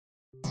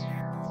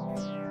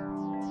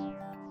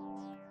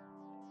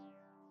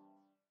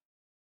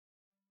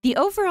The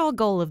overall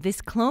goal of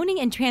this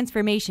cloning and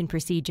transformation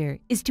procedure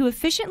is to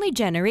efficiently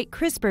generate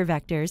CRISPR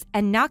vectors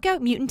and knock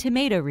out mutant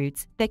tomato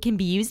roots that can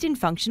be used in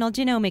functional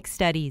genomics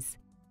studies.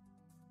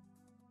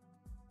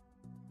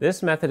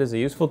 This method is a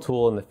useful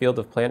tool in the field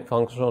of plant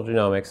functional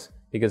genomics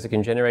because it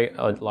can generate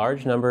a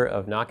large number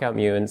of knockout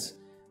mutants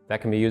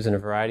that can be used in a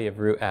variety of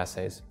root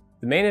assays.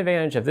 The main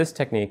advantage of this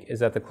technique is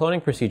that the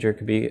cloning procedure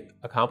can be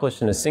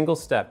accomplished in a single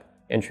step,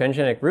 and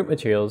transgenic root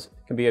materials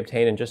can be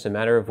obtained in just a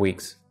matter of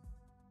weeks.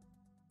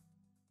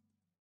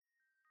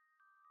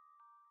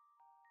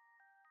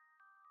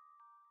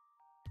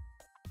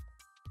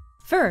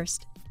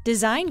 First,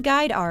 design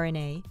guide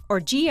RNA, or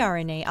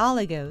gRNA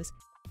oligos,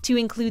 to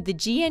include the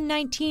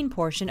GN19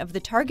 portion of the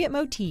target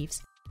motifs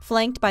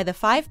flanked by the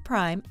 5'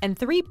 and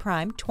 3'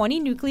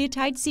 20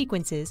 nucleotide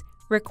sequences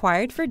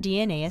required for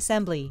DNA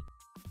assembly.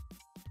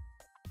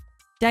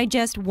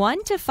 Digest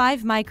 1 to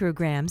 5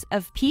 micrograms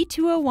of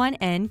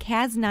P201N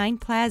Cas9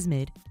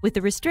 plasmid with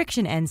the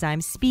restriction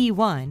enzyme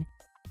SPE1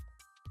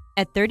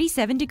 at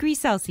 37 degrees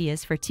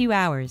Celsius for 2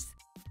 hours.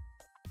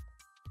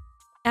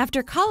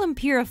 After column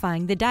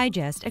purifying the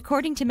digest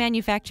according to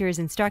manufacturer's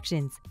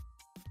instructions,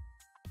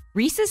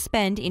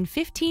 resuspend in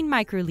 15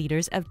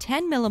 microliters of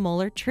 10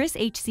 millimolar tris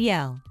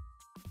HCl.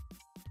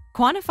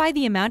 Quantify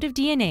the amount of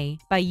DNA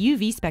by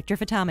UV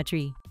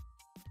spectrophotometry.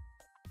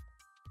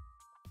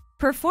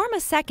 Perform a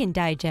second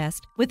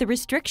digest with the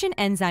restriction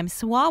enzyme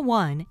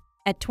SWA1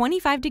 at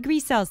 25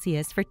 degrees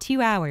Celsius for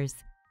 2 hours.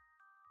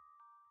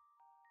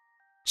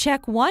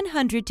 Check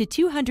 100 to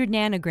 200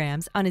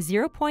 nanograms on a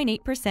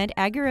 0.8%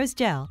 agarose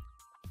gel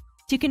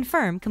to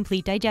confirm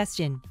complete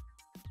digestion.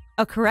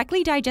 A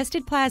correctly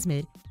digested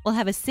plasmid will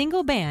have a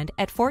single band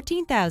at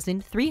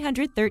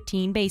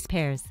 14,313 base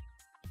pairs.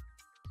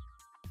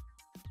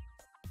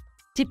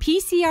 To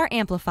PCR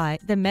amplify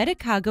the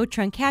Medicago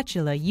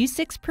truncatula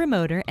U6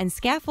 promoter and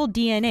scaffold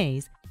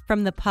DNAs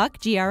from the PUC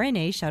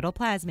gRNA shuttle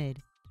plasmid.